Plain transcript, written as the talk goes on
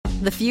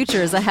The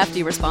future is a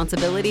hefty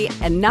responsibility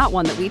and not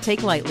one that we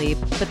take lightly.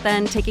 But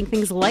then taking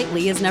things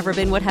lightly has never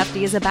been what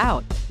Hefty is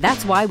about.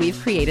 That's why we've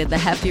created the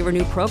Hefty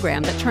Renew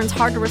program that turns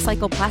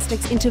hard-to-recycle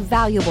plastics into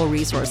valuable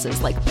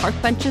resources like park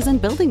benches and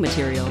building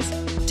materials.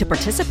 To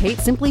participate,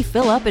 simply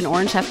fill up an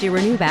orange Hefty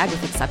Renew bag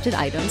with accepted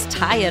items,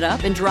 tie it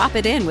up, and drop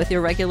it in with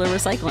your regular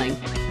recycling.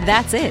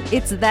 That's it.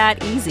 It's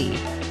that easy.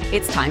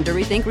 It's time to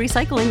rethink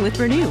recycling with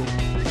Renew.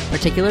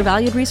 Particular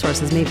valued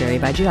resources may vary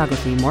by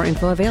geography. More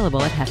info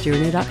available at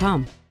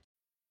heftyrenew.com.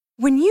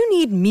 When you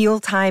need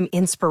mealtime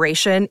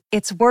inspiration,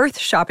 it's worth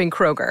shopping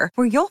Kroger,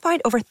 where you'll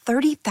find over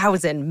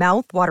 30,000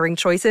 mouth-watering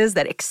choices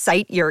that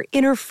excite your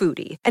inner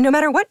foodie. And no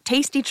matter what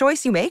tasty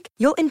choice you make,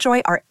 you'll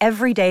enjoy our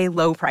everyday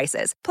low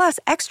prices, plus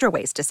extra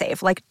ways to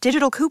save, like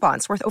digital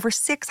coupons worth over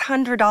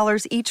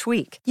 $600 each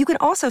week. You can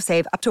also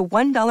save up to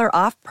 $1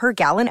 off per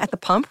gallon at the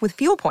pump with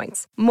fuel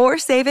points. More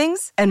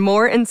savings and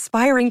more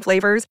inspiring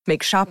flavors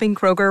make shopping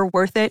Kroger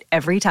worth it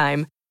every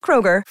time.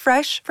 Kroger,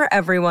 fresh for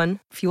everyone.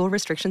 Fuel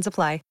restrictions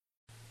apply.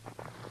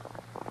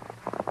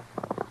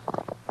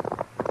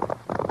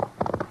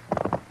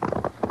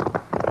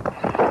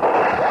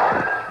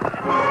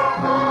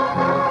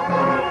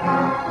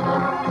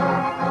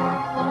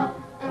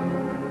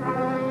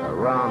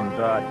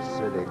 Dodge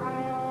City,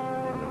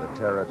 into the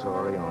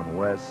territory on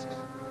west,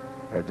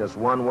 there's just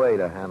one way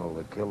to handle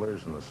the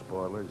killers and the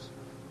spoilers,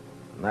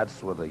 and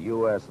that's with a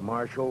U.S.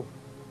 Marshal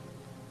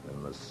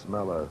and the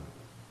smell of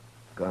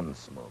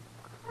Gunsmoke.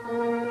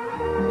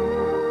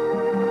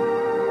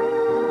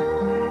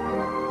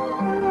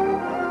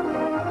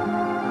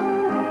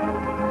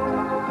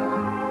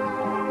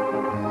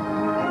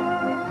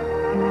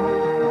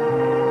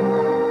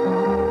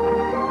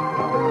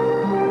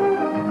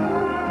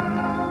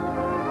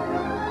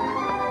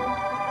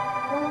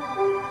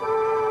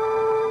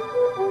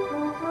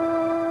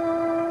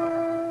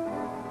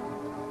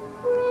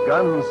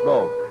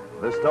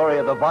 Gunsmoke, the story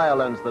of the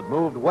violence that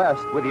moved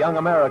west with young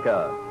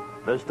America.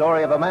 The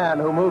story of a man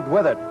who moved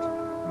with it,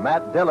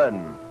 Matt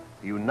Dillon,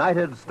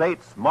 United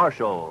States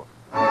Marshal.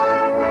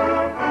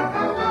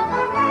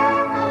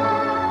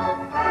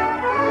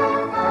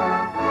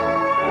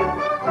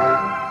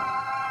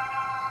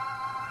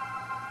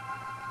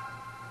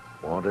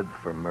 Wanted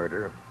for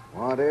murder.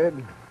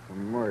 Wanted for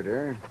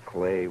murder.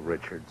 Clay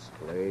Richards.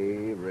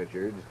 Clay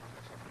Richards.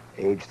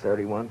 Age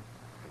 31.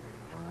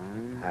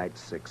 Height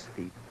 6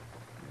 feet.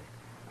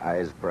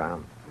 Eyes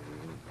brown.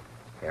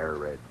 Hair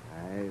red.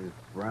 Eyes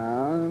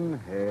brown,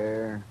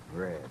 hair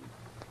red.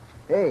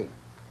 Hey,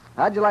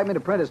 how'd you like me to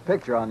print his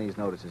picture on these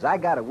notices? I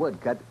got a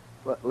woodcut.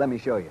 Let me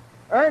show you.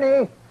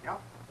 Ernie!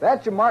 Yep?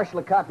 Fetch your marshal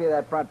a copy of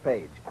that front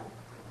page.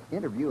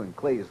 Interviewing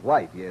Clay's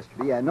wife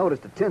yesterday, I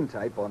noticed a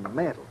tintype on the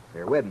mantel,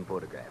 their wedding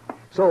photograph.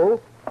 So,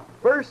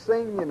 first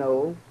thing you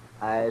know,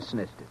 I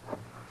snitched it.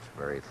 It's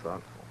very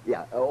thoughtful.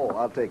 Yeah,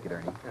 I'll take it,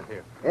 Ernie.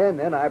 Here. And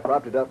then I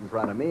propped it up in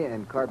front of me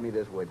and carved me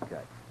this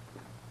woodcut.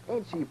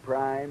 Ain't she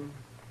prime?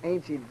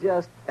 Ain't she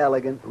just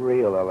elegant?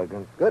 Real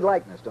elegant. Good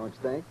likeness, don't you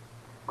think?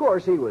 Of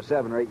course, he was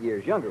 7 or 8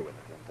 years younger with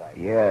the tintype.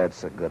 Yeah,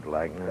 it's a good That's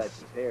likeness.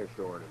 his hair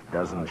short.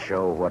 Doesn't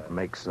show what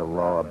makes a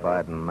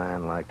law-abiding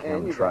man like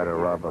him try to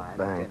rob a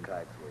bank.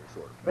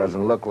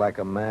 Doesn't look like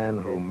a man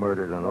who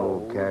murdered an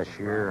old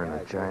cashier and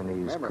a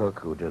Chinese cook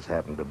who just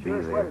happened to be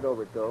Sure sweated there.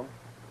 over it, though.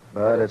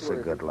 But it's a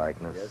good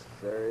likeness. Yes,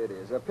 sir, it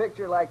is. A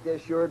picture like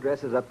this sure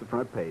dresses up the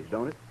front page,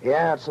 don't it?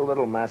 Yeah, it's a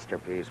little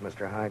masterpiece,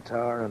 Mr.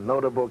 Hightower, a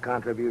notable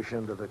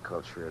contribution to the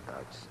culture of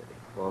Dodge City.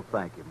 Well,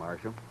 thank you,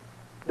 Marshal.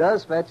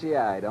 Does fetch the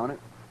eye, don't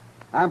it?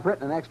 I'm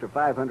printing an extra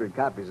 500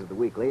 copies of the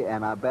weekly,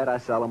 and I bet I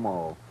sell them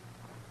all.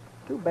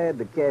 Too bad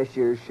the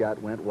cashier's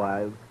shot went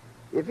wild.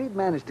 If he'd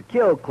managed to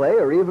kill Clay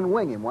or even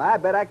wing him, why, I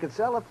bet I could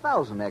sell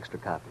 1,000 extra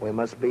copies. We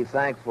must be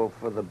thankful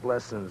for the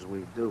blessings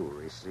we do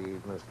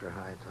receive, Mr.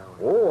 Hightower.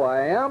 Oh,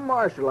 I am,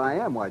 Marshal, I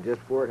am. Why,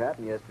 just before it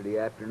happened yesterday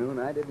afternoon,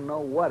 I didn't know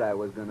what I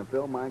was going to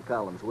fill my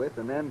columns with,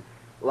 and then,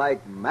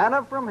 like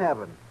manna from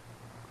heaven,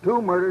 2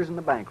 murders and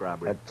a bank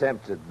robbery.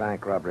 Attempted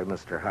bank robbery,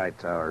 Mr.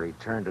 Hightower. He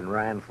turned and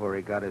ran before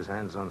he got his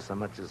hands on so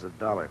much as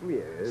 $1.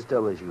 Yes.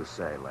 Still, as you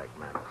say, like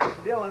manna.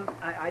 Dillon,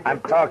 I'm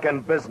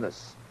talking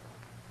business.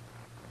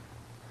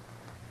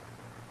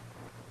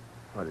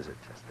 What is it,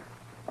 Chester?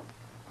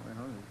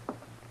 Well,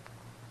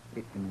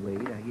 it can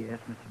wait, I guess,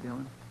 Mr.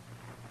 Dillon.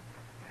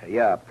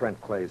 Yeah, print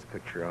Clay's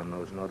picture on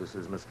those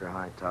notices, Mr.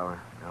 Hightower.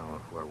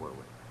 Now, where were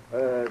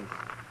we?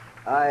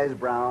 Eyes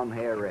brown,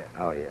 hair red.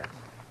 Oh, yes.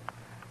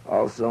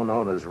 Also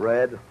known as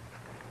Red,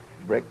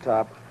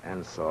 Bricktop,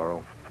 and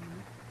Sorrel.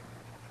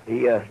 He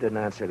didn't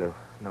answer to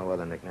no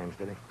other nicknames,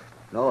 did he?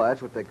 No,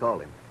 that's what they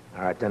called him.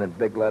 All right, then in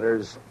big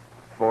letters,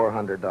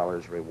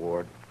 $400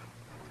 reward.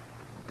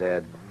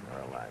 Dead or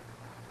alive.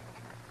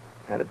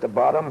 And at the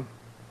bottom,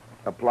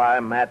 apply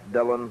Matt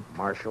Dillon,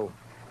 Marshal,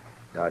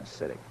 Dodge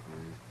City.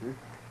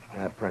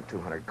 Mm-hmm. Print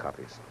 200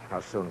 copies. How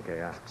soon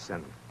can I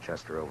send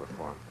Chester over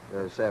for him?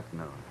 This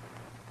afternoon.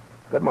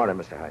 Good morning,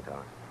 Mr.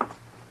 Hightower.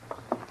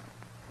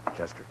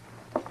 Chester.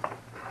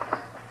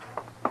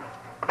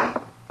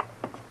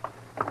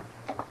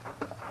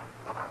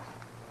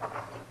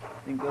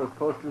 Think those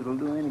posters will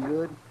do any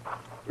good?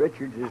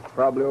 Richards is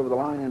probably over the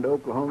line into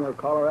Oklahoma or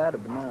Colorado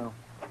by now.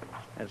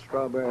 That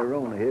strawberry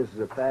roan of his is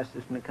the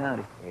fastest in the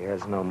county. He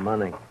has no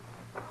money.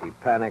 He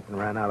panicked and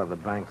ran out of the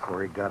bank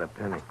before he got a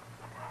penny.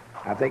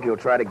 I think he'll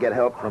try to get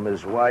help from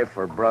his wife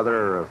or brother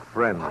or a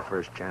friend the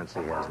first chance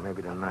he has,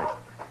 maybe tonight.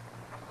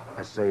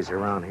 I say he's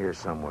around here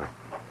somewhere.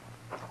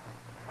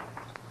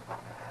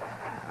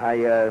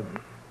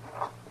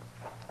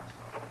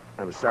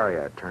 I'm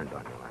sorry I turned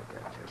on you like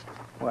that, Chester.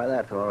 Why,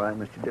 that's all right,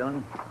 Mr.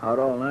 Dillon. Out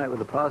all night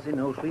with a posse,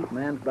 no sleep,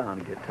 man's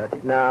bound to get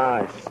touchy.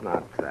 No, it's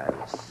not that.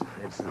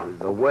 It's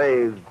the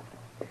way...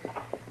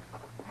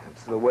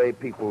 It's the way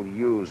people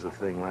use a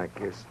thing like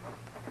this.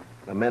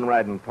 The men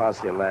riding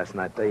posse last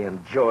night, they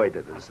enjoyed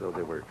it as though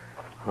they were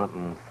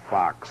hunting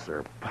fox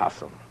or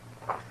possum.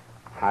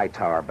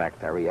 Hightower back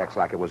there, he acts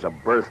like it was a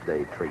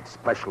birthday treat,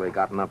 specially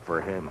gotten up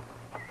for him.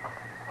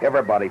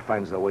 Everybody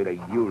finds a way to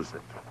use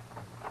it.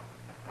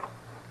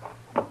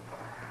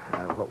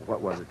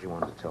 What was it you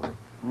wanted to tell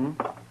me?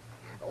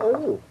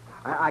 Oh,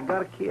 I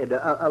got a kid,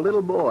 a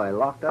little boy,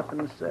 locked up in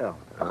the cell.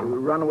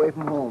 Run away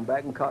from home,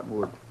 back in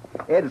Cottonwood.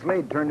 Ed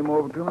Slade turned him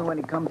over to me when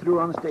he come through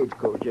on the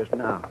stagecoach just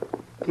now.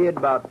 Kid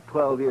about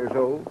 12 years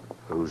old.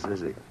 Whose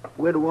is he?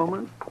 Widow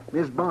woman,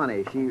 Miss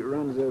Bonnie. She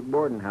runs a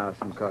boarding house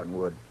in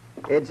Cottonwood.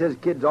 Ed says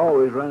kid's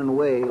always running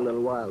away a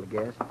little while, I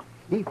guess.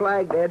 He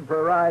flagged Ed for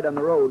a ride on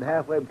the road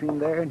halfway between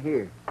there and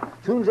here.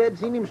 Soon as Ed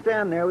seen him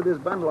stand there with his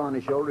bundle on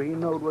his shoulder, he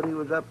knowed what he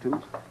was up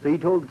to. So he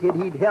told the kid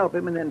he'd help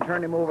him and then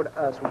turn him over to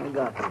us when he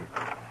got here.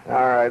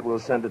 All right, we'll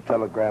send a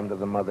telegram to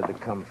the mother to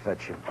come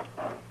fetch him.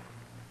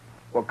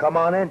 Well, come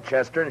on in,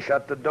 Chester, and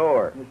shut the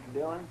door. Mr.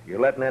 Dillon? You're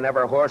letting in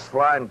every horse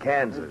fly in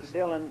Kansas. Mr.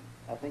 Dillon,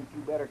 I think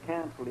you better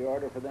cancel the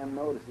order for them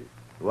notices.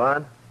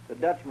 What? The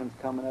Dutchman's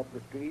coming up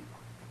the street,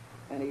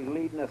 and he's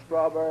leading a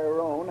strawberry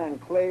roan, and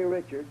Clay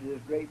Richards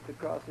is draped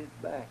across his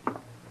back.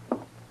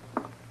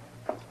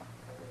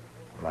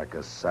 Like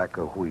a sack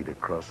of wheat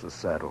across the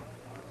saddle.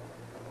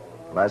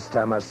 Last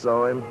time I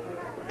saw him,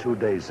 2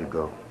 days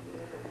ago.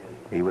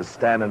 He was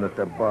standing at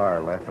the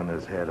bar, laughing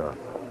his head off.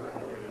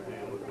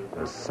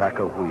 A sack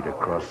of wheat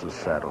across the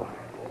saddle.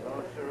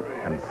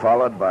 And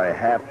followed by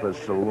half the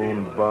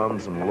saloon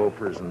bums and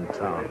loafers in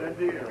town.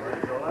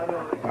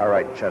 All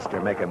right,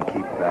 Chester, make him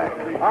keep back.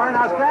 All right,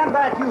 now stand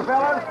back, you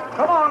fellas.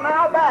 Come on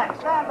now, back.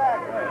 Stand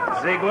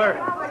back. Ziegler?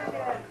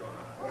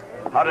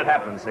 How'd it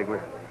happen,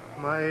 Ziegler?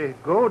 My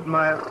goat,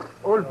 my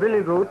old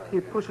billy goat, he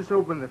pushes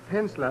open the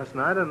fence last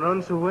night and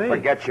runs away.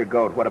 Forget your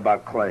goat. What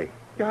about Clay?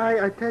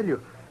 Yeah, I tell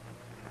you.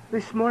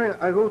 This morning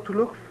I go to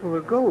look for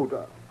a goat.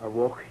 I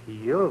walk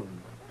here,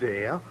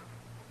 there.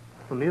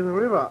 Near the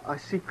river, I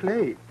see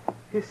Clay.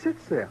 He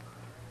sits there.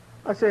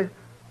 I say,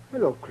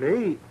 hello,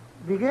 Clay.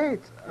 Wie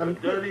geht's? You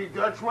dirty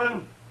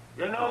Dutchman.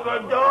 You no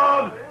good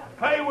dog.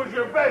 Clay was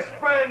your best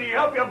friend. He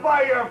helped you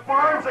buy your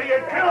farm, so you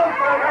killed him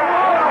for the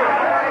war.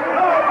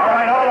 All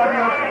right, all of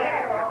you.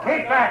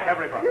 Keep back,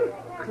 everybody.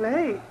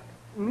 Clay?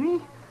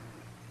 Me?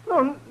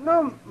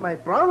 No, my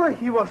brother,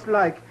 he was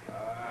like...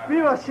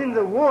 We was in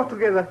the war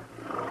together.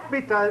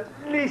 But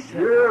listen.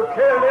 You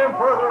killed him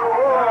for the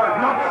war.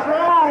 Not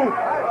so.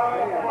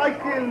 I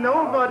kill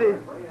nobody.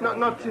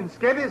 Not since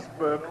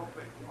Gettysburg.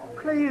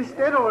 Clay is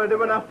dead already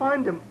when I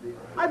find him.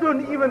 I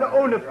don't even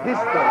own a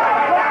pistol.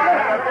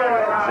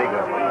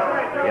 Ziegler,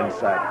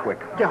 inside, quick.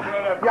 Yeah.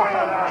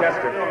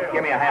 Chester,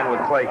 give me a hand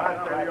with Clay.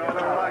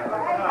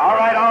 All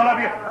right, all of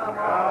you.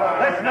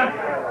 Listen up.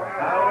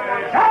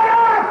 Shut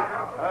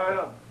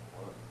up!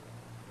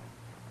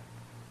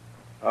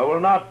 I will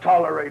not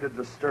tolerate a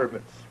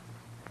disturbance.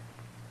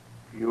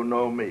 You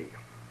know me.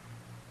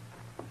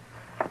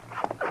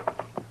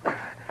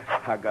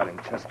 I got him,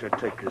 Chester.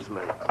 Take his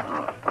leg.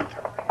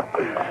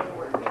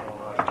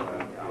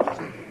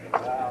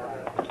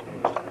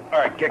 All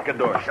right, kick the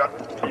door shut.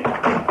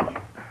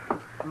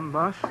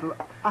 Marshal,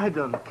 I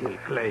don't kill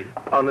Clay.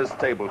 On this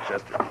table,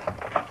 Chester.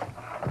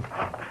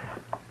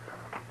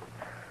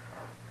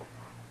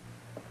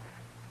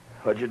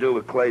 What'd you do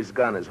with Clay's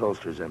gun? His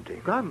holster's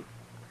empty. Gun?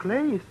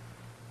 Clay's?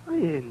 I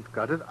ain't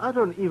got it. I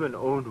don't even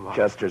own one.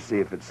 Chester, see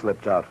if it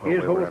slipped out.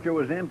 His holster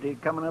was empty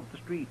coming up the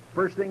street.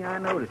 First thing I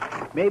noticed.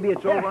 Maybe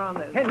it's over on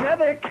the...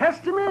 Another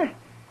customer?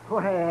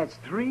 Why, that's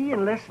 3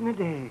 in less than a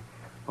day.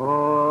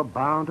 Oh,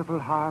 bountiful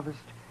harvest.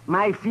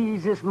 My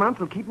fees this month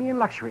will keep me in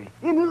luxury.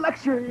 In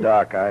luxury.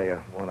 Doc, I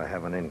want to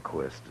have an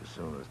inquest as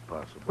soon as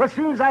possible. Well, as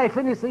soon as I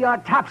finish the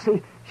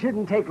autopsy,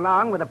 shouldn't take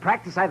long with the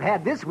practice I've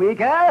had this week,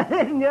 huh?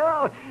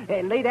 No.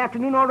 Late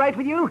afternoon all right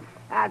with you?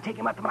 I'll take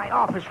him up to my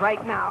office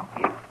right now.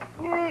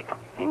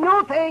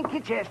 No, thank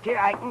you, Chester.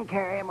 I can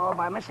carry him all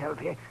by myself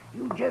here.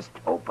 You just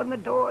open the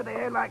door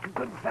there like a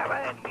good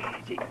fella.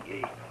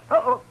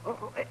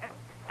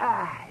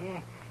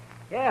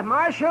 Yeah,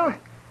 Marshal,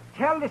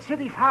 tell the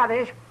city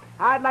fathers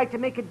I'd like to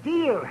make a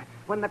deal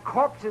when the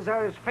corpses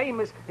are as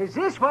famous as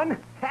this one.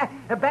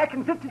 Back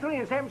in 53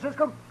 in San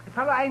Francisco, a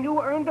fellow I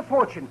knew earned a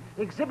fortune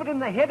exhibiting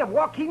the head of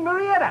Joaquin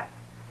Murrieta.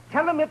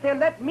 Tell them if they'll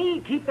let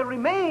me keep the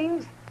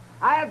remains,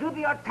 I'll do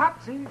the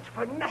autopsies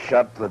for nothing.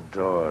 Shut the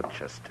door,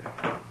 Chester.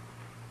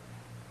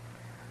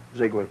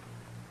 Ziegler,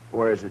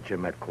 Where is it you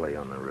met Clay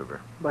on the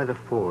river? By the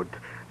fort.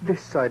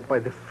 This side by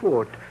the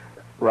fort.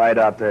 Ride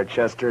out there,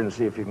 Chester, and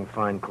see if you can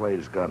find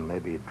Clay's gun.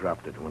 Maybe he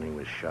dropped it when he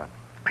was shot.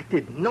 I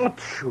did not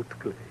shoot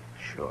Clay.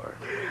 Sure.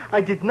 I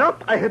did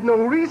not. I had no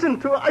reason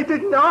to. I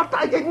did not.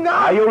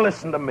 Now, you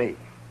listen to me.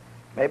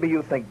 Maybe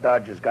you think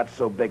Dodge has got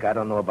so big I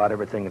don't know about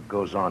everything that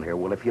goes on here.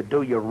 Well, if you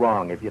do, you're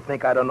wrong. If you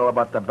think I don't know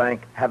about the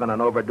bank having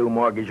an overdue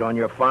mortgage on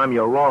your farm,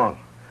 you're wrong.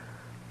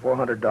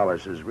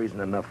 $400 is reason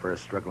enough for a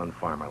struggling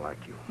farmer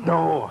like you.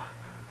 No.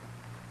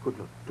 Could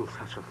not do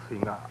such a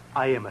thing.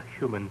 I am a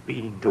human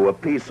being. To a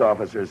peace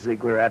officer,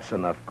 Ziegler, that's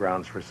enough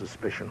grounds for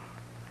suspicion.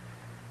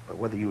 But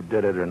whether you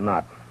did it or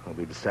not will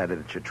be decided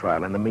at your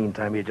trial. In the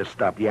meantime, you just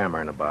stop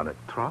yammering about it.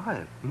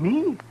 Trial?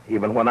 Me?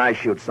 Even when I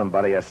shoot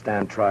somebody, I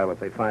stand trial.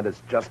 If they find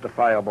it's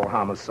justifiable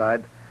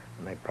homicide,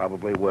 and they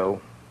probably will,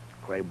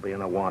 Clay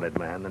being a wanted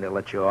man, then they'll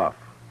let you off.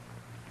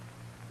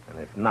 And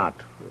if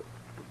not...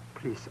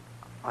 Please,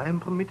 I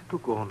am permitted to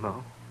go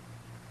now.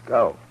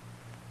 Go.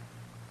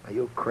 Are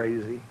you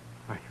crazy?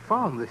 I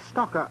found this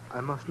stock.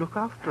 I must look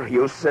after it.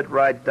 You sit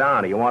right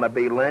down. You want to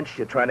be lynched?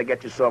 You're trying to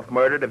get yourself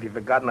murdered? Have you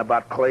forgotten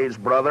about Clay's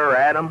brother,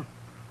 Adam?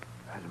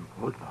 Adam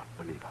would not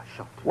believe I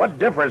shot him. What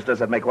difference does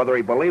it make whether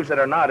he believes it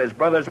or not? His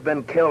brother's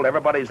been killed.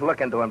 Everybody's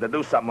looking to him to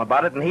do something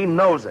about it, and he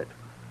knows it.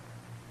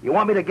 You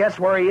want me to guess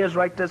where he is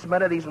right this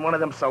minute? He's in one of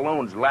them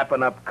saloons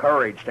lapping up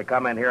courage to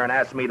come in here and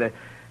ask me to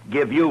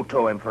give you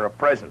to him for a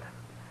present.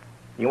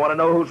 You want to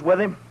know who's with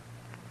him?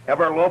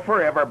 Every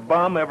loafer, every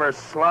bum, every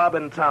slob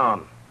in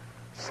town.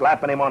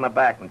 Slapping him on the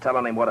back and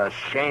telling him what a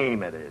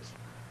shame it is.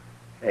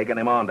 Egging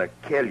him on to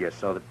kill you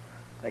so that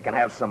they can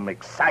have some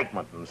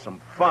excitement and some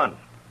fun.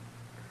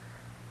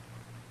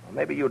 Well,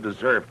 maybe you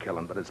deserve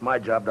killing, but it's my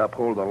job to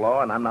uphold the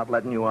law, and I'm not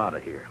letting you out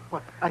of here.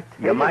 What? I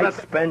tell You might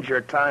that... spend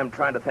your time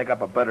trying to think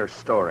up a better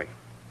story.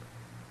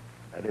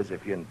 That is,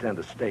 if you intend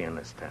to stay in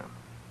this town.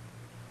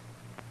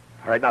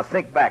 All right, now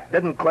think back.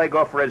 Didn't Clay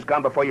go for his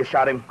gun before you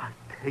shot him? I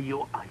tell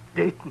you, I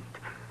didn't.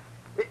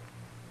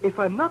 If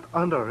I'm not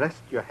under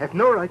arrest, you have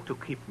no right to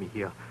keep me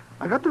here.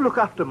 I got to look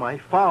after my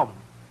farm.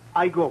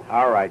 I go.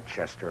 All right,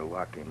 Chester,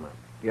 lock him up.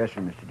 Yes, sir,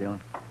 Mr. Dillon.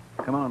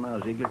 Come on now,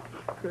 Ziegler.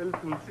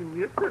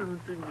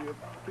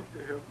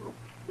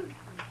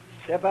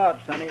 Step out,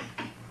 Sonny.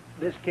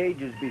 This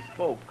cage is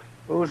bespoke.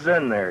 Who's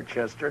in there,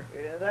 Chester?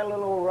 That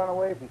little old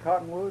runaway from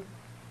Cottonwood?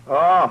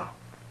 Oh.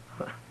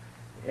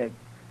 Yeah,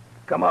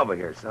 come over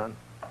here, son.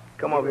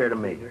 Come over here to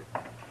me.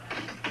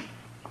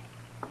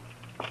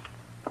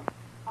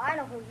 I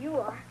know who you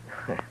are.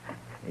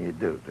 You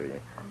do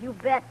you? You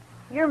bet.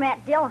 You're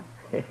Matt Dillon.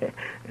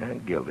 I'm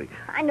guilty.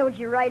 I knowed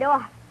you right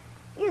off.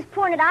 You just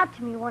pointed out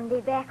to me one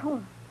day back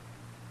home.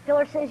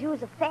 Filler says you was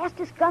the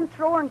fastest gun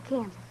thrower in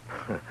Kansas.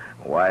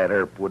 Wyatt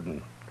Earp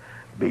wouldn't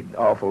be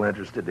awful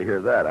interested to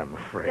hear that, I'm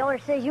afraid. Filler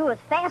says you was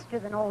faster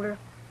than Older.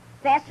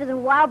 Faster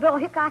than Wild Bill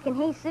Hickok in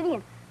Hays City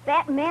and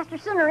Fat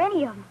Masterson or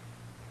any of them.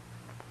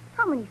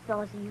 How many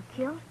fellas have you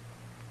killed?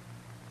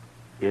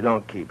 You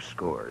don't keep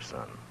score,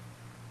 son.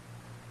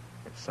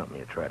 It's something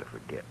you try to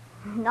forget.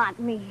 Not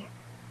me.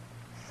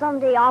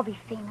 Someday I'll be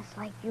famous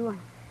like you, and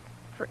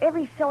for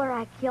every filler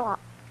I kill,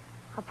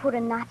 I'll put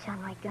a notch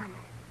on my gun.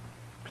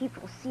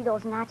 People will see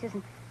those notches,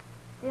 and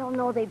they'll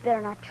know they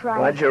better not try.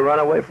 Why'd you run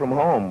away from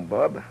home,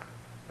 bub?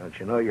 Don't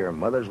you know your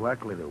mother's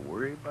likely to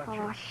worry about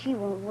you? Oh, she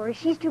won't worry.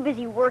 She's too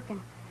busy working.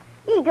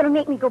 You ain't gonna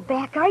make me go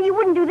back, are you? You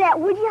wouldn't do that,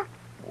 would you?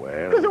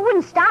 Well... Because it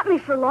wouldn't stop me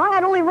for long.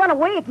 I'd only run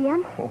away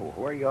again. Oh,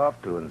 where are you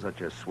off to in such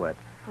a sweat?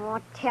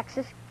 Oh,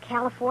 Texas,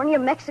 California,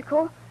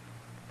 Mexico.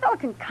 A fella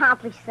can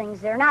accomplish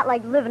things there, not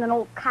like living in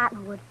old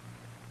Cottonwood.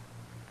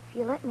 If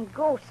you let me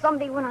go,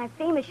 someday when I'm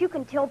famous, you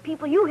can tell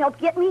people you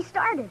helped get me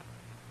started.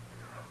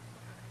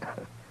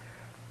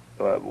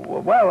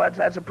 Well,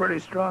 that's a pretty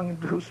strong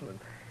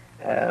inducement.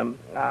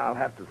 I'll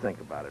have to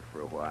think about it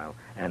for a while.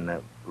 And,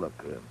 look,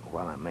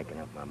 while I'm making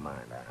up my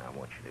mind, I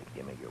want you to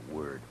give me your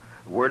word.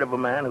 The word of a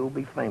man who'll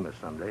be famous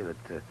someday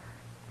that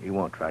you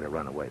won't try to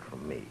run away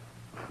from me.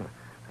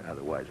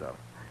 Otherwise, I'll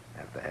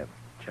have to have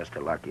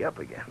Chester lock you up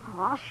again.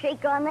 Oh, I'll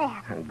shake on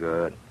that.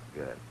 Good.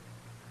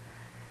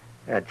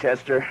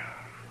 Chester,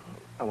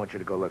 I want you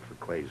to go look for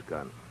Clay's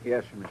gun.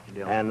 Yes, sir, Mr.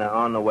 Dillon. And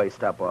on the way,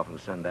 stop off and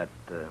send that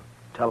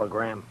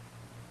telegram.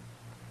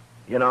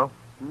 You know?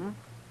 Hmm?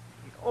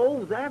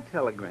 Oh, that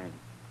telegram.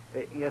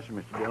 Yes, sir,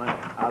 Mr. Dillon.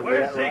 I'll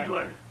Where's do that right.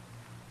 Ziegler?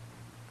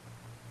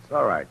 It's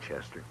all right,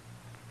 Chester.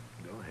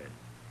 Go ahead.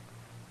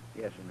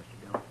 Yes, sir,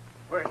 Mr. Dillon.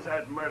 Where's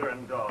that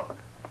murdering dog?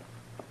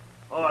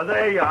 Oh,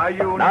 there you are,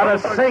 you... Not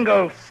a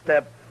single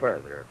step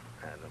further,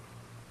 Adam.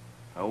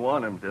 I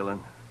want him,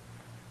 Dillon.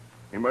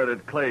 He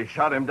murdered Clay,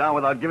 shot him down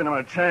without giving him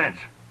a chance.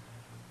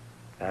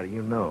 How do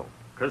you know?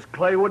 Because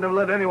Clay wouldn't have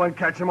let anyone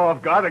catch him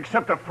off guard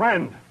except a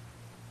friend.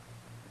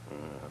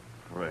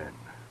 A friend.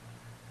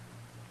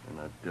 And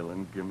now,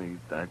 Dillon, give me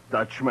that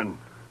Dutchman.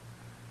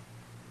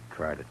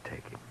 Try to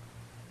take him.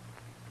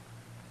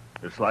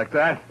 It's like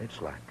that?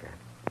 It's like that.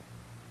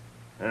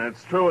 And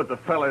it's true what the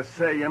fellas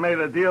say. You made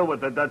a deal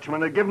with the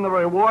Dutchman to give him the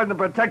reward and to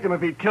protect him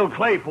if he'd kill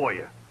Clay for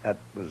you. That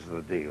was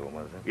the deal,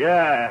 was it?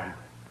 Yeah.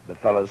 The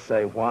fellas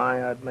say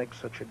why I'd make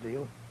such a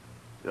deal?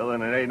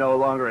 Dillon, it ain't no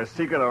longer a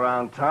secret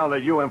around town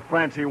that you and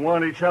Francie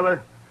want each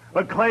other.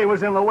 But Clay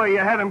was in the way. You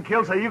had him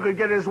killed so you could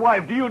get his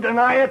wife. Do you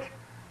deny it?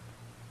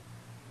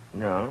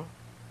 No.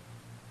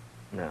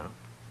 No.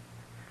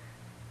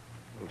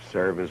 It'll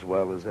serve as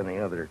well as any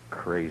other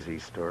crazy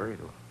story.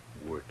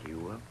 It'll work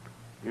you up.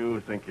 You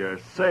think you're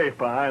safe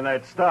behind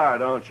that star,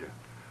 don't you?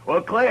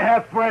 Well, Clay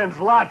had friends,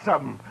 lots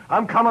of them.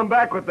 I'm coming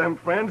back with them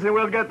friends, and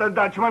we'll get the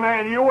Dutchman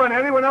and you and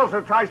anyone else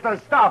who tries to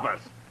stop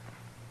us.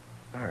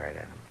 All right,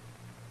 Adam.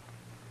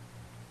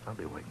 I'll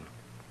be waiting.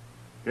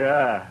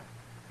 Yeah.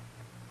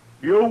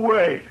 You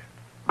wait.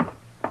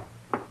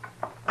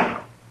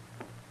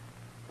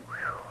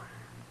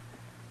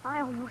 I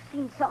almost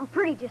seen something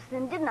pretty just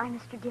then, didn't I,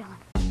 Mr. Dillon?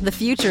 The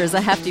future is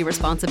a hefty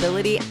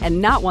responsibility and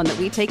not one that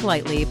we take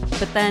lightly,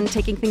 but then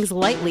taking things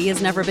lightly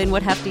has never been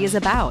what Hefty is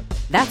about.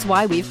 That's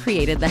why we've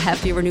created the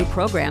Hefty Renew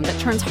program that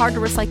turns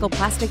hard-to-recycle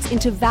plastics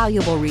into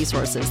valuable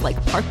resources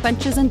like park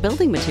benches and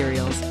building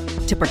materials.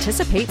 To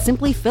participate,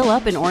 simply fill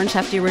up an orange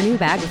Hefty Renew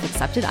bag with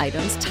accepted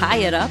items, tie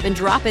it up, and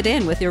drop it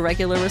in with your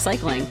regular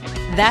recycling.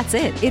 That's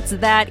it. It's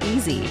that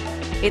easy.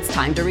 It's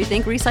time to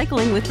rethink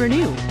recycling with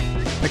Renew.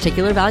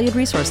 Particular valued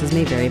resources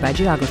may vary by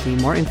geography.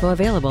 More info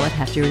available at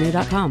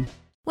heftyrenew.com.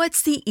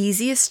 What's the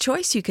easiest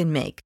choice you can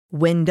make?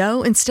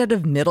 Window instead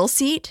of middle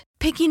seat?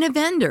 Picking a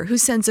vendor who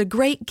sends a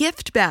great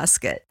gift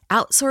basket?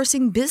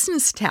 Outsourcing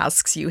business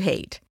tasks you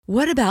hate?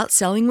 What about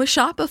selling with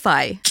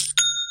Shopify?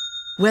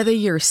 Whether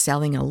you're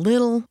selling a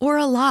little or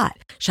a lot,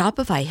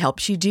 Shopify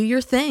helps you do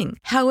your thing,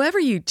 however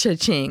you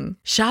cha-ching.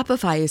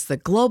 Shopify is the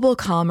global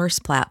commerce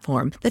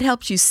platform that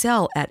helps you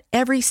sell at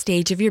every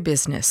stage of your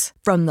business.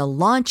 From the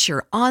launch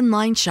your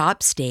online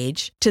shop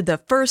stage to the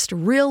first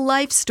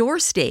real-life store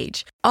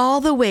stage,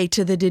 all the way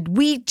to the did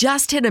we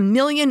just hit 1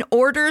 million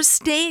orders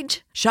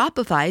stage.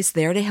 Shopify's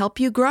there to help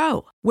you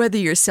grow. Whether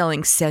you're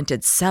selling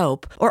scented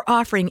soap or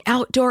offering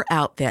outdoor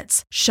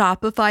outfits,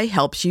 Shopify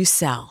helps you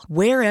sell.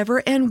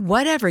 Wherever and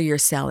whatever you're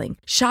selling,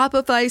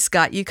 Shopify's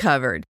got you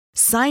covered.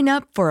 Sign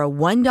up for a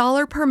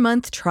 $1 per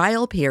month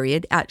trial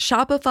period at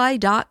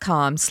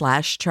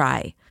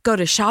shopify.com/try. Go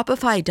to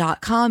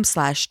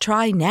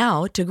shopify.com/try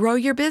now to grow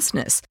your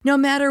business, no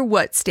matter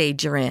what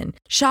stage you're in.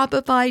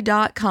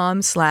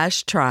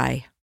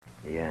 Shopify.com/try.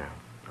 Yeah,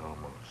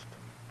 almost.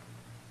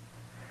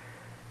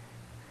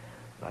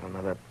 About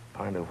another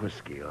pint of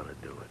whiskey ought to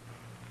do it.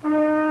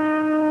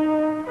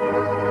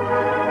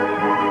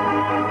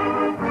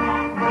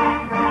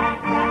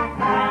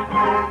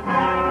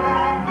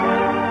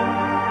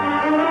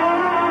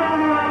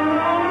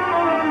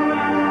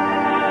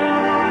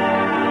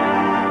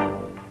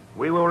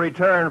 We will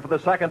return for the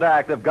second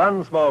act of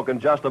Gunsmoke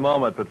in just a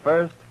moment, but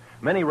first,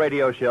 many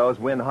radio shows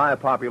win high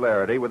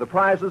popularity with the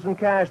prizes and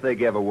cash they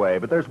give away,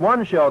 but there's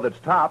one show that's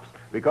tops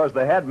because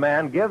the head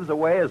man gives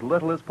away as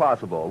little as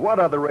possible. What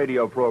other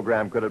radio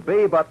program could it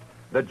be but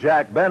the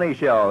Jack Benny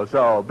Show?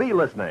 So be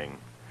listening.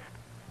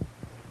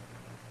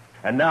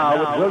 And now,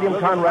 with William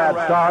Conrad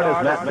starred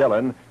as Matt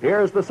Dillon,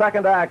 here's the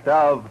second act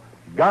of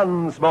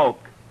Gunsmoke.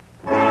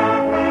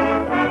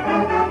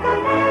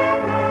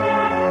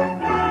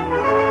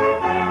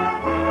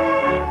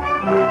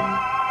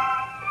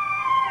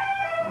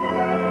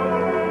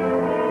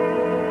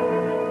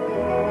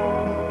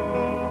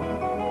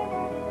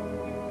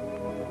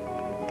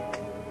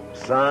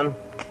 Son?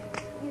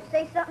 You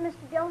say something,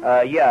 Mr. Dillon?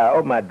 Yeah,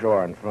 open that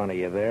drawer in front of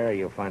you there.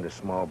 You'll find a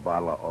small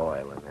bottle of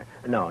oil in there.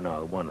 No,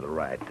 the one to the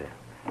right there.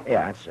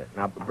 Yeah, that's it.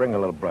 Now, bring a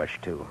little brush,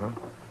 too, huh?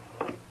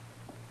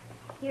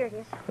 Here it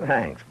is.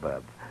 Thanks,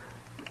 bub.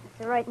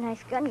 It's a right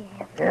nice gun you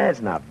have. Yeah,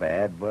 it's not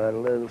bad, but a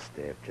little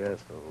stiff.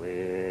 Just a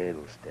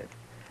little stiff.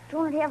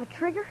 Don't it have a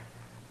trigger?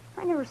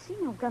 I never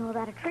seen no gun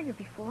without a trigger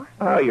before.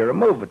 Oh, you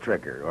remove the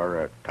trigger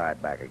or tie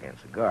it back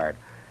against the guard.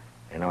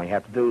 And all you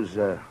have to do is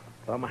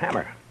thumb a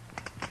hammer.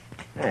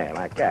 Yeah,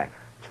 like that.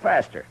 It's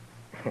faster.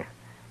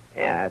 Yeah,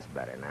 that's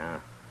better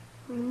now.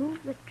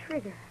 Remove the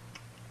trigger.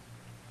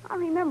 I'll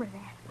remember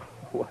that.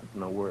 What in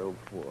the world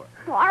for?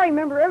 Well, I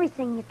remember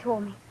everything you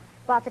told me.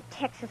 About the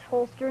Texas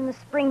holster and the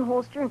spring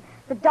holster and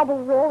the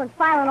double roll and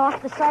filing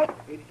off the sight.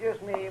 It's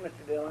just me, Mr.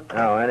 Dillon.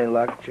 Oh, any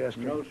luck,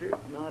 Chester? No, sir,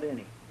 not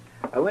any.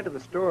 I went to the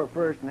store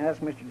first and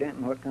asked Mr.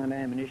 Denton what kind of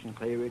ammunition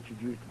Clay Richards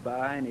used to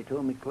buy, and he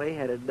told me Clay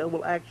had a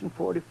double-action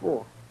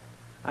 44.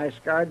 I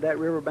scoured that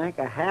riverbank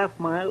a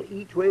half-mile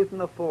each way from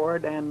the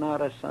ford, and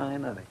not a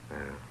sign of it.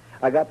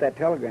 I got that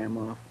telegram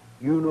off.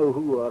 You know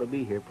who ought to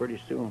be here pretty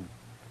soon.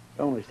 It's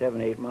only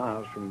 7-8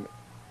 miles from...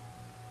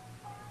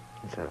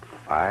 Is that a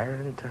fire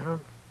in town?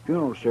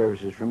 Funeral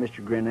services for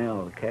Mr.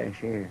 Grinnell, the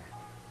cashier.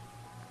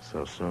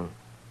 So soon?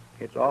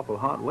 It's awful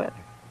hot weather.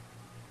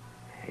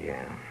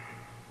 Yeah.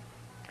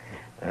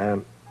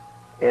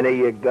 Any of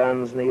your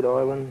guns need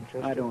oiling,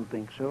 Chester? I don't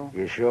think so.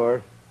 You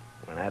sure?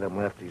 When Adam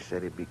left, he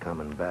said he'd be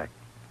coming back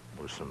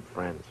with some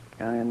friends.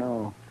 I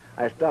know.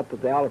 I stopped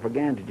at the Oliver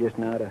Gantry just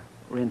now to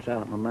rinse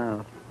out my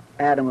mouth.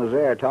 Adam was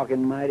there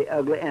talking mighty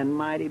ugly and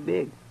mighty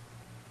big.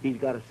 He's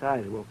got a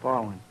sizable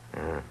following.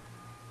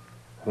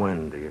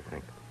 When do you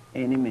think?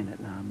 Any minute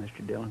now,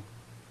 Mr. Dillon.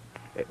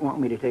 Want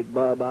me to take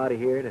Bob out of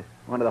here to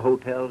one of the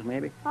hotels,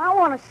 maybe? I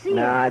want to see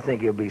No, it. I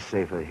think you'll be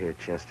safer here,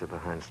 Chester,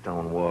 behind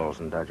stone walls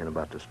and dodging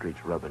about the streets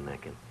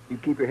rubbernecking. You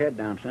keep your head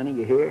down, Sonny.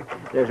 You hear?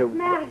 There's a...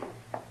 Matt,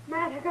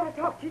 I gotta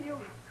talk to you.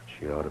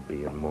 She ought to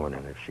be in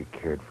mourning. If she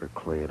cared for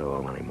Clay at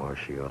all anymore,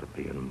 she ought to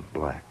be in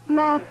black.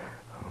 Matt,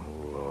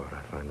 Oh, Lord,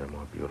 I find her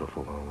more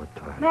beautiful all the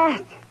time.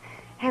 Matt,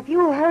 have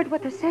you heard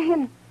what they're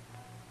saying?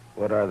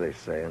 What are they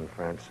saying,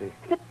 Francie?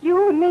 That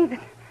you and me,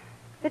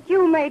 that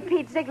you made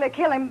Pete Ziegler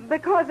kill him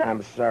because of...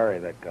 I'm sorry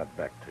that got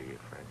back to you,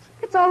 Francie.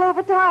 It's all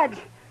over Dodge.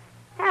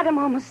 Adam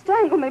almost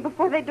strangled me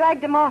before they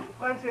dragged him off.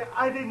 Francie,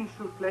 I didn't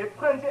shoot Clay.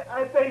 Francie,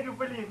 I beg you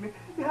believe me.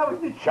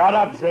 Shut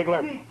up,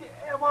 Ziegler.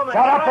 Shut Shut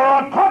up or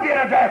I'll club you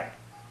to death!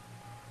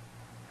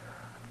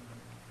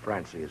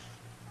 Francie, it's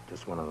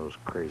just one of those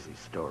crazy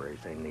stories.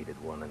 They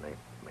needed one and they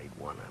made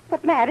one up.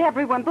 But, Matt,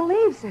 everyone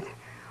believes it.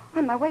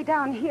 On my way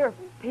down here,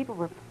 people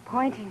were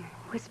pointing,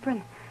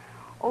 whispering.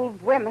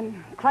 Old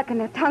women clucking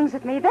their tongues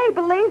at me. They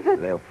believe it.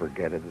 They'll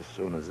forget it as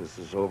soon as this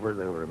is over.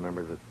 They'll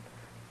remember that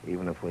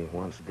even if we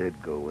once did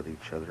go with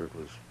each other, it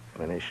was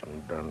finished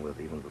and done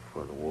with even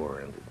before the war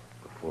ended,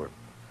 before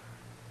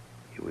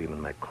you even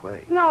met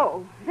Clay.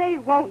 No, they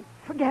won't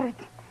forget it.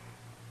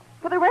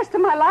 For the rest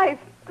of my life,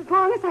 as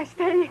long as I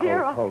stay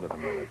here. Hold it a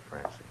minute,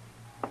 Francie.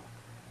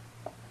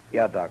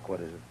 Yeah, Doc,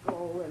 what is it?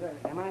 Oh,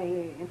 am I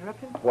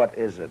interrupted? What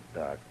is it,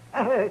 Doc?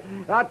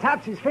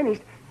 Topsy's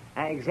finished.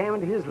 I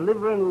examined his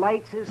liver and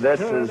lights. This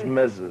is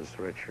Mrs.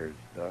 Richards,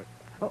 Doc.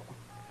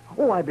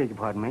 Oh, I beg your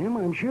pardon, ma'am.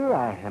 I'm sure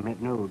I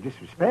meant no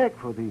disrespect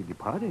for the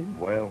departed.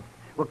 Well,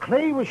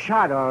 Clay was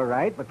shot all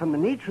right, but from the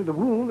nature of the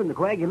wound and the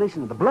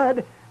coagulation of the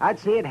blood, I'd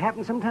say it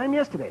happened sometime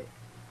yesterday.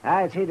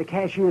 I'd say the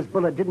cashier's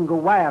bullet didn't go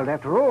wild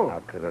after all. how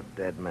could a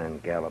dead man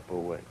gallop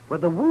away? Well,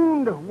 the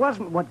wound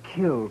wasn't what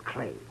killed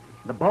Clay.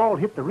 The ball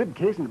hit the rib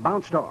case and it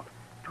bounced off.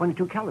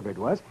 22 caliber it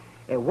was.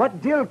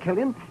 What did kill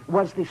him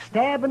was the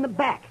stab in the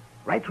back,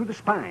 right through the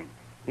spine,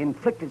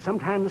 inflicted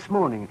sometime this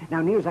morning.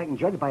 Now, near as I can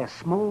judge, by a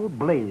small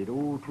blade,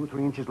 2 or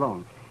 3 inches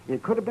long.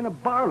 It could have been a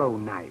Barlow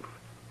knife.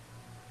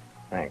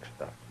 Thanks,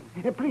 Doc.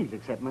 Please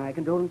accept my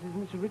condolences,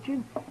 Mr.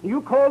 Richard.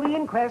 You call the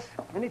inquest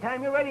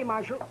anytime you're ready,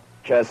 Marshal.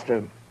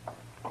 Chester,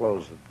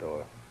 close the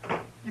door.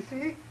 You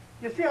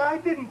see, I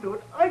didn't do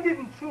it. I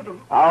didn't shoot him.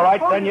 All right, I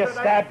told then you that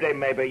I- stabbed him,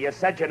 maybe. You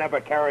said you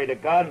never carried a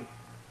gun.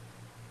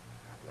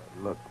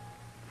 Look,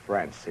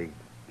 Francie,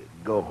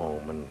 go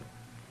home and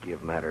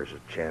give matters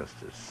a chance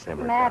to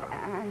simmer Matt,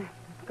 down. I'm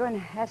going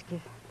to ask you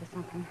for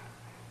something.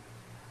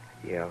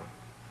 Yeah?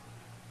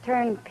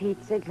 Turn Pete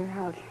Ziegler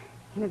out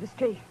into the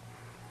street.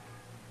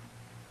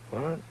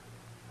 What?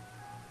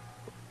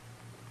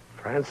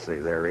 Francie,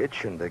 they're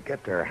itching to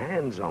get their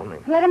hands on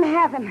him. Let him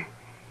have him.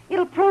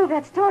 It'll prove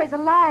that story's a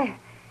lie,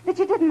 that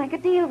you didn't make a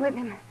deal with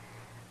him.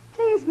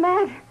 Please,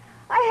 Matt,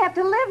 I have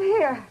to live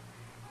here.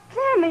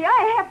 Clear me,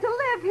 I have to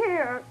live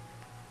here.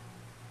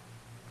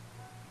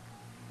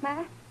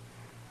 Matt?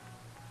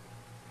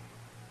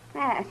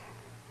 Matt.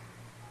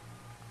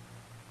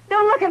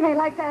 Don't look at me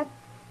like that.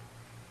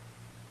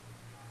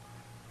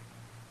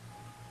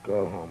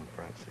 Go home,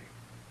 Francie.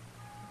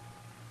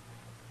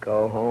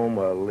 Go home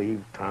or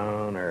leave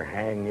town or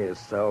hang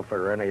yourself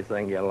or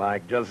anything you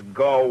like. Just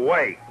go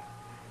away.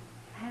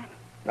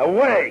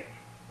 Away!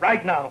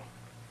 Right now.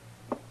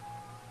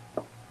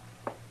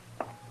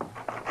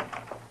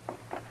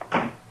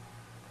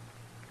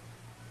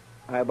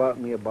 I bought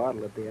me a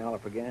bottle at the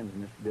Alfregan's,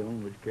 Mr.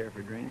 Dillon. Would you care for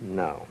a drink?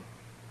 No.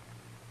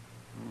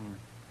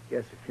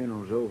 Guess the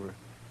funeral's over.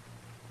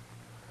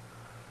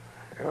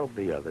 There'll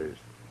be others.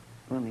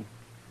 Funny.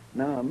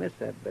 No, I missed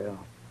that bell.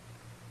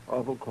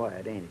 Awful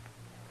quiet, ain't it?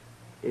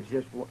 It's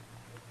just...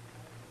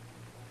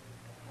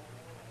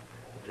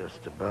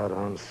 Just about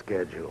on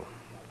schedule.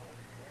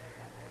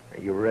 Are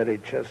you ready,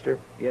 Chester?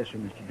 Yes, sir,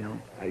 Mr.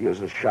 Dillon. I use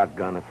a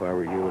shotgun if I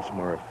were you. It's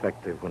more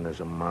effective when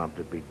there's a mob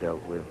to be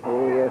dealt with.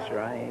 Oh, yes, sir,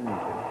 I aim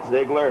to.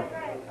 Ziegler,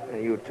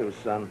 and you too,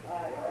 son.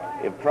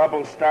 If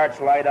trouble starts,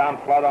 lie down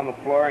flat on the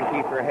floor and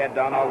keep your head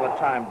down all the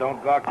time.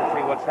 Don't gawk to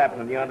see what's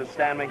happening. You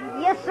understand me?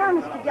 Yes, sir,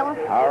 Mr. Dillon.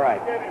 All right.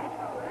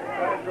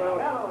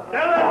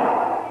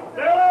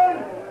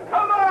 Dillon!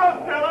 Come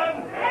on,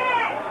 Dillon!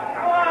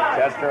 Come on!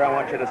 Chester, I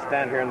want you to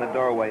stand here in the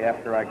doorway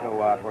after I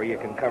go out, where you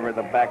can cover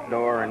the back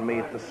door and me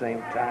at the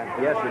same time.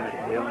 Yes, sir,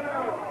 Mr. Dillon.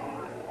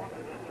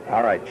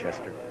 All right,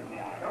 Chester.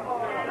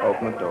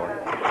 Open the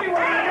door. Come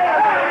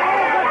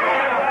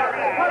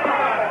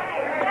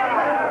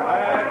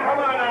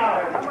on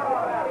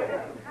now.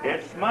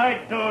 It's my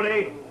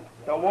duty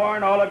to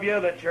warn all of you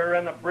that you're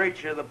in the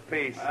breach of the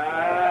peace.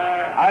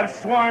 I've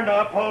sworn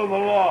to uphold the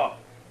law.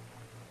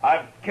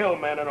 I've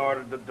killed men in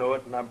order to do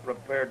it, and I'm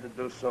prepared to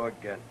do so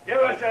again. Give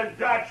us a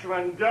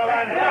Dutchman,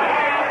 Dillon.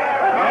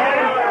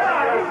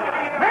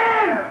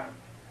 Men!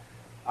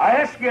 I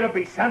ask you to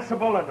be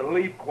sensible and to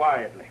leave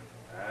quietly.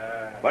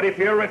 But if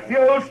you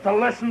refuse to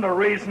listen to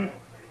reason,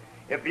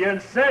 if you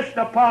insist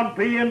upon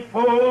being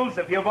fools,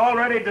 if you've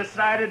already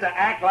decided to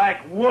act like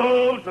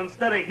wolves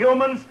instead of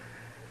humans,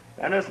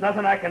 then there's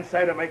nothing I can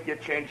say to make you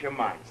change your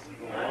minds.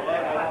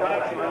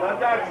 A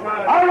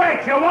Dutchman. All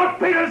right, you want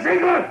Peter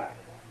Ziegler?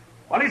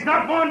 Well, he's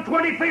not more than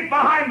 20 feet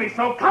behind me,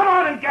 so come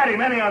on and get him,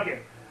 any of you.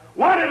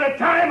 One at a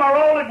time or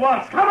all at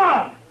once. Come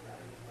on.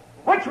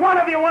 Which one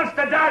of you wants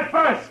to die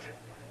first?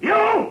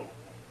 You?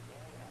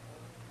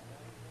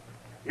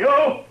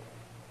 You?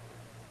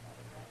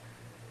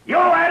 You,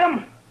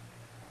 Adam?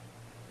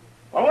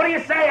 Well, what do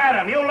you say,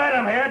 Adam? You let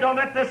him here. Don't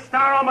let this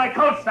star on my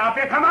coat stop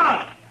you. Come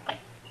on.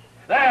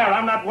 There,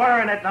 I'm not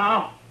wearing it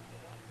now.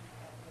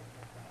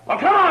 Well,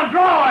 come on,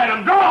 draw,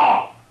 Adam,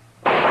 draw!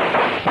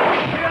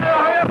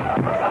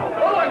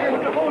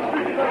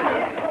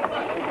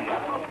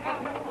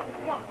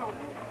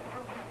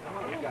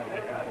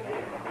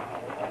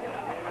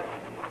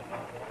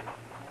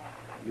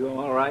 You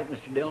all right,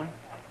 Mr. Dillon?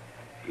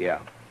 Yeah.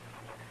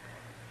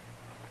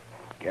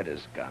 Get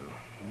his gun.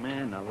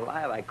 Man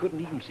alive, I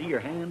couldn't even see your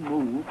hand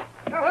move.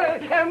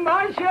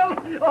 Marshal!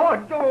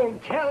 Oh,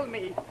 don't tell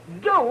me.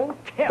 Don't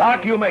tell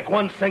Doc, me. you make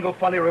one single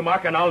funny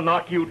remark and I'll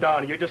knock you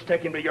down. You just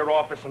take him to your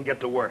office and get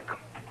to work.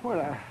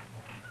 Well,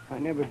 I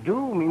never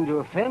do mean to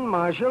offend,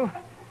 Marshal.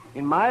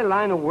 In my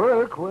line of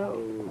work, well,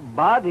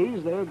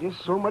 bodies, they're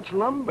just so much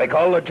lumber. Make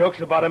all the jokes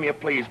about him you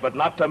please, but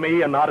not to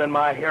me and not in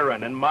my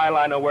hearing. In my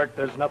line of work,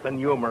 there's nothing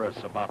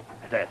humorous about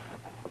death.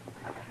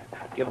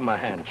 Give him a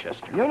hand,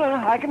 Chester. No,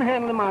 I can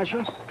handle it,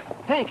 Marshal.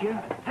 Thank you.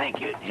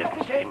 Thank you. Just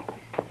the same.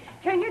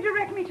 Can you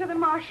direct me to the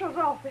marshal's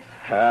office?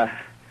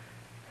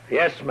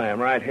 Yes, ma'am,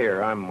 right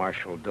here. I'm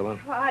Marshal Dillon.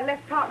 Well, I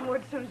left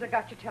Cottonwood as soon as I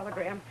got your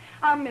telegram.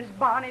 I'm Miss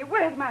Bonnie.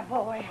 Where's my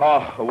boy?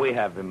 Oh, we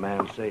have him,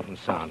 ma'am, safe and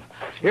sound.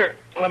 Here,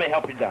 let me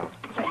help you down.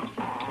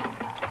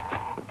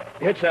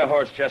 Hitch that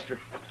horse, Chester.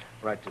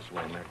 Right this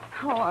way, ma'am.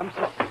 Oh, I'm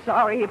so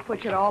sorry he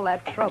put you to all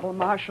that trouble,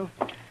 Marshal.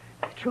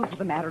 The truth of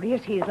the matter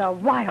is he's a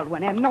wild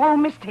one and no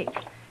mistake.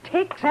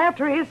 Takes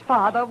after his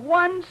father,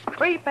 one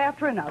scrape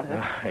after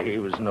another. He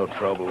was no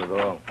trouble at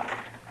all.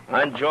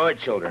 I enjoy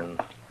children.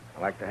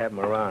 I like to have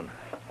them around.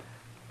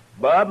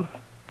 Bob?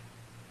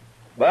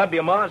 Bob,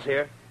 your ma's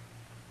here.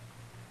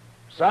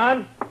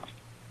 Son?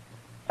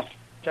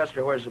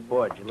 Chester, where's the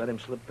boy? Did you let him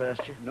slip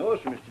past you? No,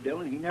 sir, Mr.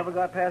 Dillon. He never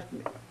got past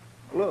me.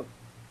 Look,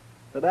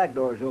 the back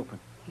door's open.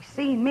 He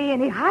seen me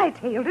and he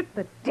hightailed it,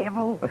 the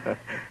devil.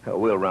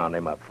 We'll round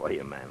him up for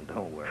you, ma'am.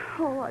 Don't worry.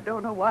 Oh, I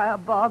don't know why I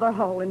bother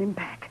hauling him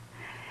back.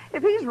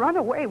 If he's run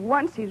away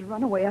once, he's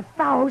run away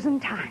 1,000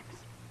 times.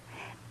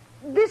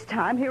 This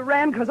time he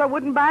ran because I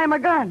wouldn't buy him a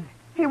gun.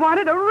 He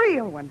wanted a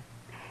real one.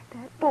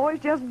 That boy's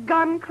just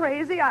gun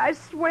crazy, I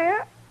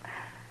swear.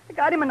 I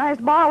got him a nice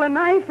Barlow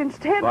knife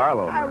instead.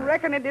 Barlow knife? I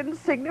reckon it didn't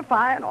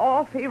signify, and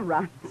off he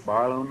runs.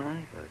 Barlow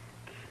knife? A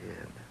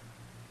kid.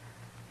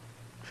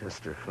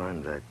 Chester,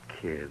 find that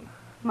kid.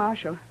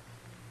 Marshal,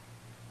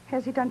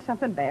 has he done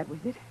something bad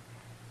with it?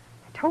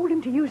 I told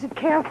him to use it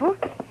careful.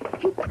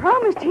 He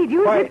promised he'd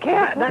use it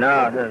careful.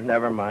 No,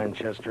 never mind,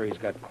 Chester. He's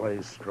got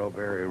Clay's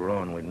strawberry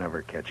roll, and we'd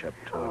never catch up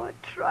to him. Oh, I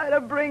try to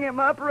bring him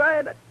up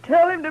right. I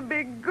tell him to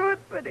be good,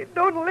 but he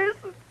don't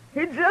listen.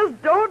 He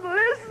just don't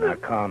listen. Now,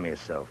 calm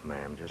yourself,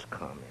 ma'am. Just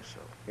calm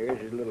yourself. Here's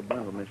his little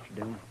bundle, Mr.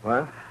 Dillon.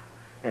 What?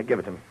 Yeah, give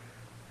it to me.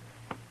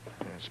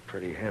 That's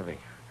pretty heavy.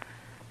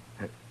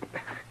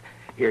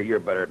 Here, you're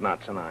better at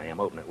knots than I am.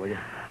 Open it, will you?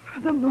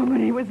 From the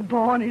moment he was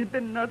born, he's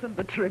been nothing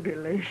but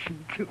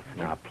tribulation to me.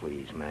 Now,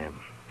 please, ma'am.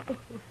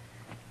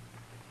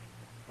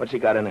 What's he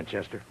got in it,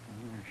 Chester?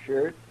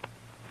 Shirt,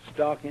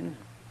 stockings,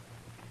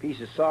 piece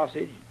of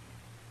sausage,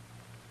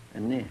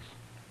 and this.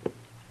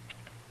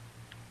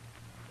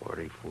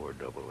 44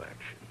 double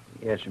action.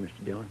 Yes, sir,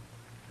 Mr. Dillon.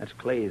 That's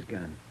Clay's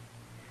gun.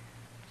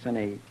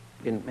 Sonny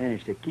didn't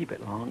manage to keep it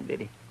long,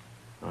 did he?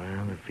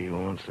 Well, if he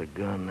wants a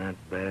gun that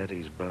bad,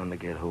 he's bound to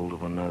get hold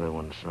of another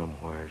one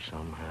somewhere,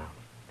 somehow.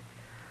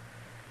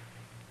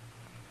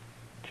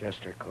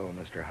 Chester, call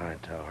Mr.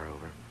 Hightower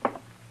over.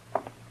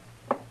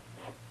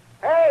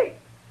 Hey!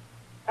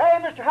 Hey,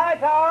 Mr.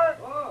 Hightower!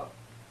 Oh.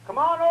 Come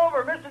on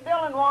over. Mr.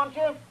 Dillon wants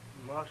you.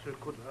 Marshal,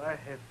 could I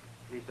have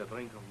at least a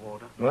drink of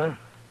water? What?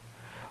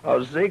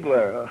 Oh,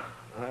 Ziegler,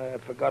 I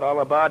forgot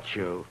all about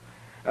you.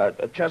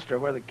 Chester,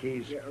 where are the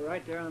keys? Yeah,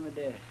 right there on the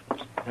desk.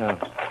 Oh.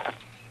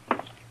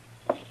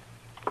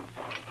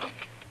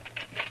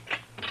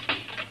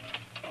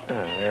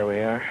 There we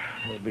are.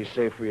 It'll be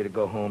safe for you to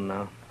go home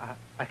now.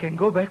 I can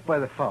go back by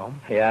the farm.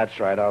 Yeah, that's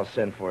right. I'll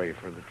send for you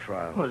for the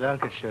trial. Oh,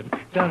 danke schön.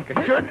 Danke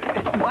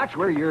schön. Watch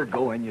where you're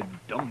going, you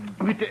dumb...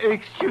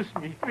 Excuse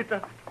me.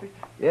 Bitte.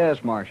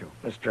 Yes, Marshal.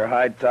 Mr.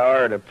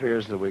 Hightower, it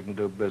appears that we can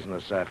do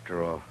business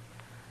after all.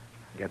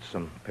 Get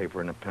some paper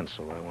and a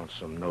pencil. I want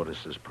some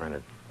notices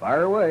printed.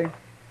 Fire away.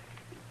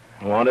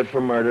 Wanted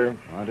for murder.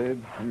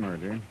 Wanted for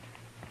murder.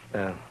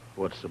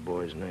 What's the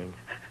boy's name?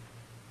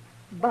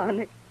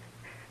 Bonnie.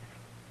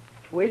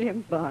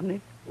 William Bonnie.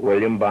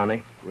 William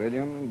Bonnie.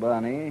 William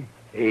Bonnie.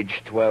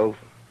 Age 12.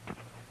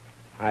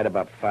 Height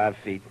about 5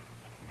 feet.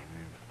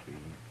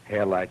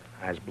 Hair light,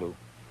 eyes blue.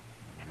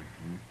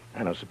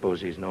 I don't suppose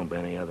he's known by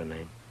any other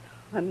name.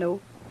 I know.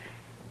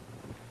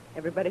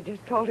 Everybody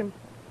just called him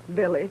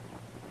Billy.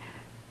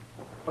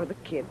 Or the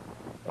Kid.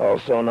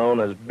 Also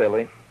known as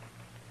Billy.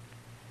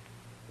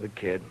 The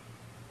Kid.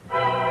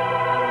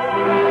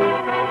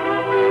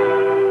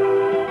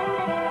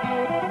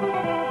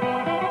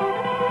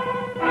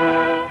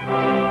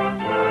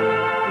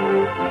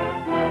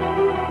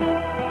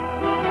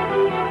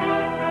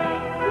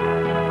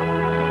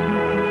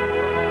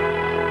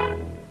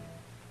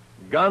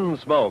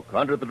 Gunsmoke,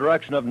 under the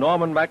direction of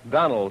Norman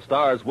Macdonald,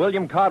 stars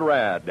William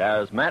Conrad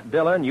as Matt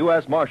Dillon,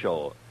 U.S.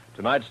 Marshal.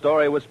 Tonight's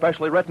story was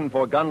specially written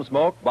for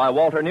Gunsmoke by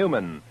Walter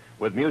Newman,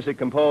 with music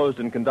composed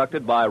and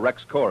conducted by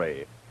Rex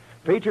Corey.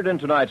 Featured in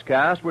tonight's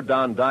cast were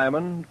Don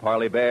Diamond,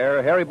 Parley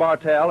Bear, Harry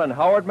Bartell, and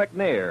Howard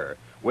McNear,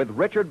 with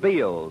Richard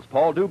Beals,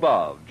 Paul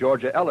Dubov,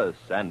 Georgia Ellis,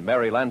 and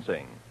Mary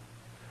Lansing.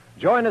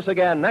 Join us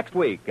again next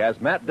week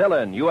as Matt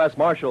Dillon, U.S.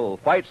 Marshal,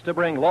 fights to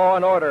bring law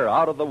and order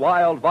out of the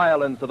wild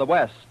violence of the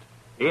West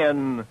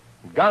in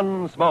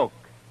Gunsmoke.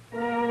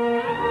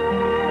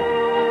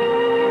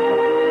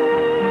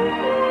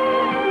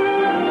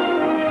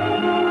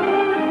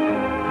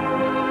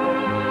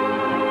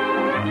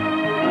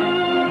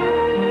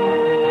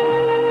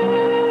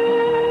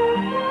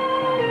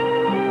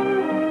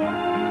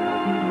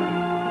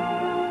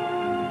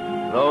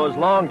 Those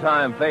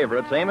longtime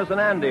favorites, Amos and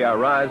Andy, are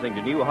rising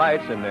to new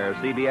heights in their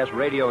CBS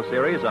radio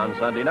series on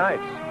Sunday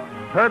nights.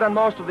 Heard on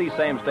most of these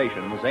same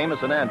stations, Amos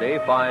and Andy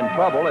find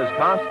trouble as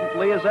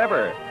constantly as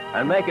ever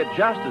and make it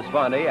just as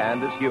funny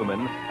and as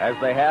human as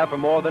they have for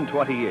more than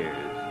 20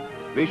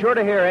 years. Be sure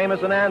to hear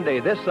Amos and Andy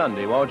this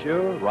Sunday, won't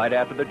you? Right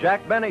after the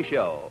Jack Benny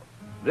Show.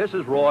 This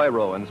is Roy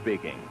Rowan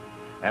speaking.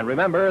 And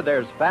remember,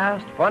 there's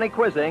fast, funny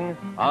quizzing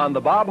on The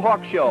Bob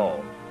Hawk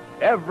Show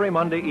every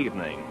Monday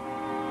evening.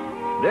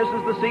 This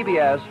is the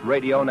CBS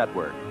Radio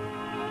Network.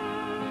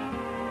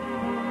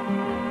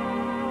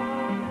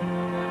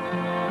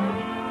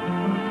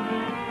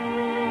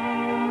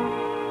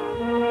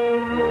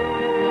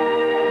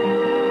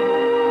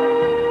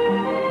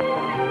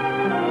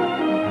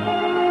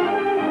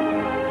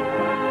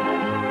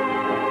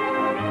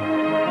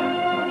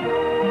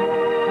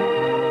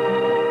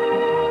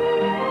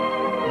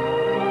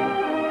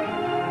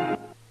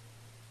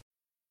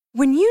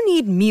 When you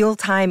need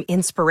mealtime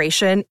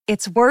inspiration,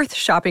 it's worth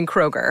shopping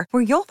Kroger,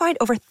 where you'll find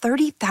over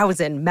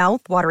 30,000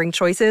 mouth-watering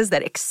choices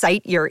that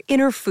excite your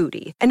inner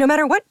foodie. And no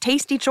matter what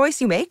tasty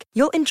choice you make,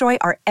 you'll enjoy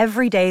our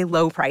everyday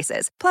low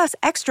prices, plus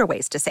extra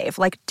ways to save,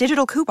 like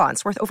digital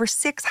coupons worth over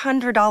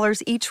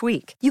 $600 each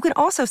week. You can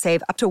also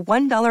save up to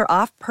 $1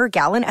 off per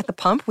gallon at the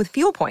pump with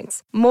fuel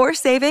points. More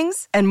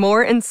savings and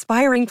more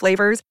inspiring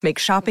flavors make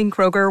shopping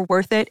Kroger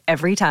worth it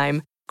every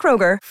time.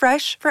 Kroger,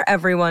 fresh for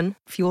everyone.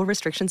 Fuel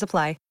restrictions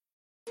apply.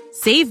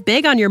 Save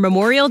big on your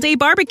Memorial Day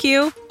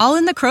barbecue, all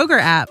in the Kroger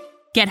app.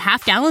 Get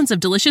half gallons of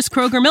delicious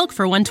Kroger milk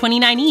for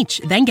 $1.29 each.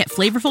 Then get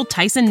flavorful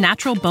Tyson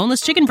natural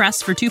boneless chicken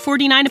breasts for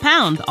 $2.49 a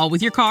pound, all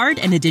with your card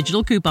and a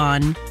digital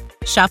coupon.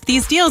 Shop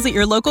these deals at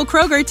your local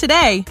Kroger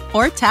today,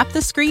 or tap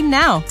the screen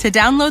now to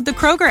download the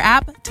Kroger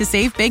app to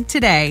save big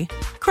today.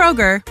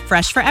 Kroger,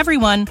 fresh for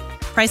everyone.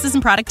 Prices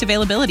and product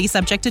availability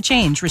subject to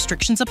change.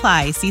 Restrictions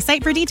apply. See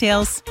site for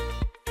details.